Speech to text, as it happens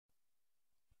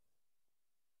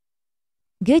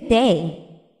Good day.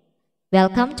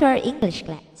 Welcome to our English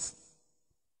class.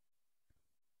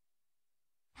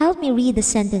 Help me read the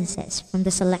sentences from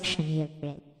the selection you have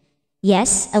read.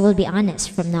 Yes, I will be honest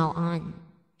from now on.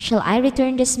 Shall I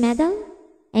return this medal?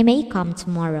 I may come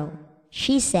tomorrow.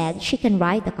 She said she can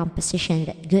write a composition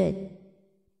that good.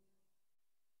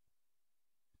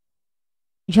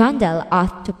 Jondal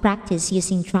ought to practice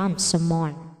using drums some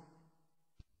more.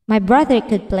 My brother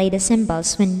could play the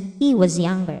cymbals when he was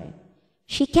younger.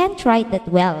 She can't write that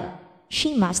well.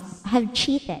 She must have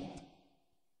cheated.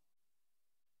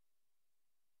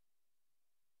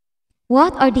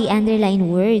 What are the underlined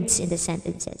words in the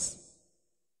sentences?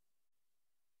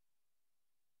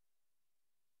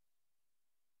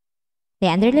 The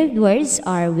underlined words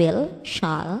are will,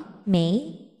 shall,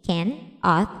 may, can,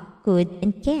 ought, could,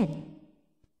 and can.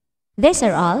 These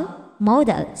are all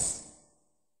modals.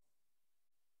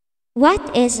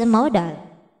 What is a modal?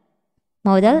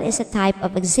 Modal is a type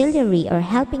of auxiliary or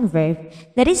helping verb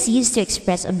that is used to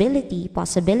express ability,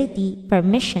 possibility,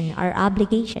 permission, or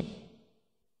obligation.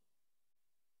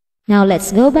 Now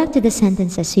let's go back to the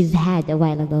sentences we've had a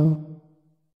while ago.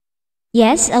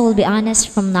 Yes, I will be honest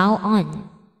from now on.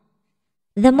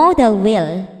 The modal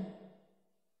will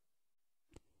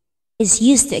is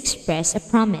used to express a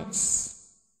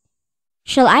promise.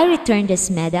 Shall I return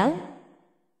this medal?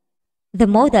 The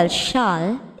modal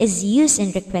shall is used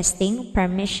in requesting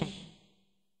permission.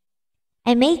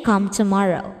 I may come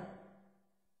tomorrow.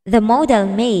 The modal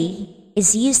may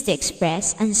is used to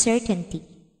express uncertainty.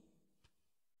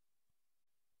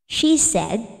 She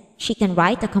said she can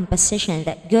write a composition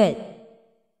that good.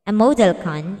 A modal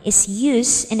can is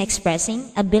used in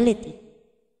expressing ability.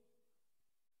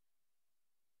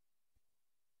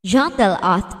 Jondal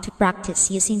ought to practice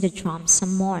using the drums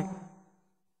some more.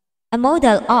 A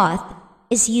modal ought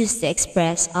is used to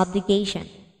express obligation.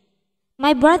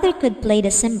 My brother could play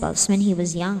the cymbals when he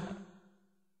was younger.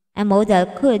 A modal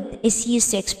could is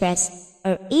used to express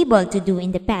or able to do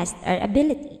in the past or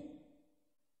ability.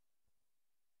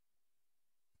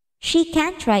 She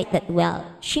can't write that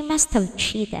well. She must have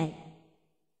cheated.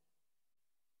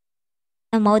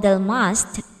 A modal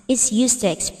must is used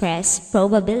to express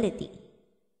probability.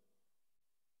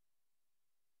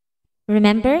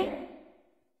 Remember,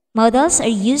 modals are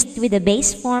used with the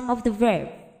base form of the verb.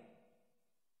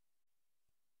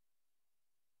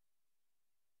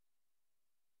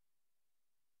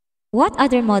 What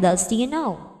other modals do you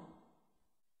know?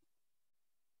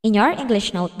 In your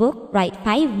English notebook, write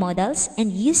 5 modals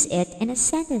and use it in a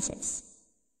sentences.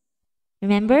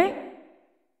 Remember,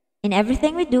 in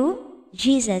everything we do,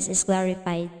 Jesus is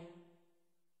glorified.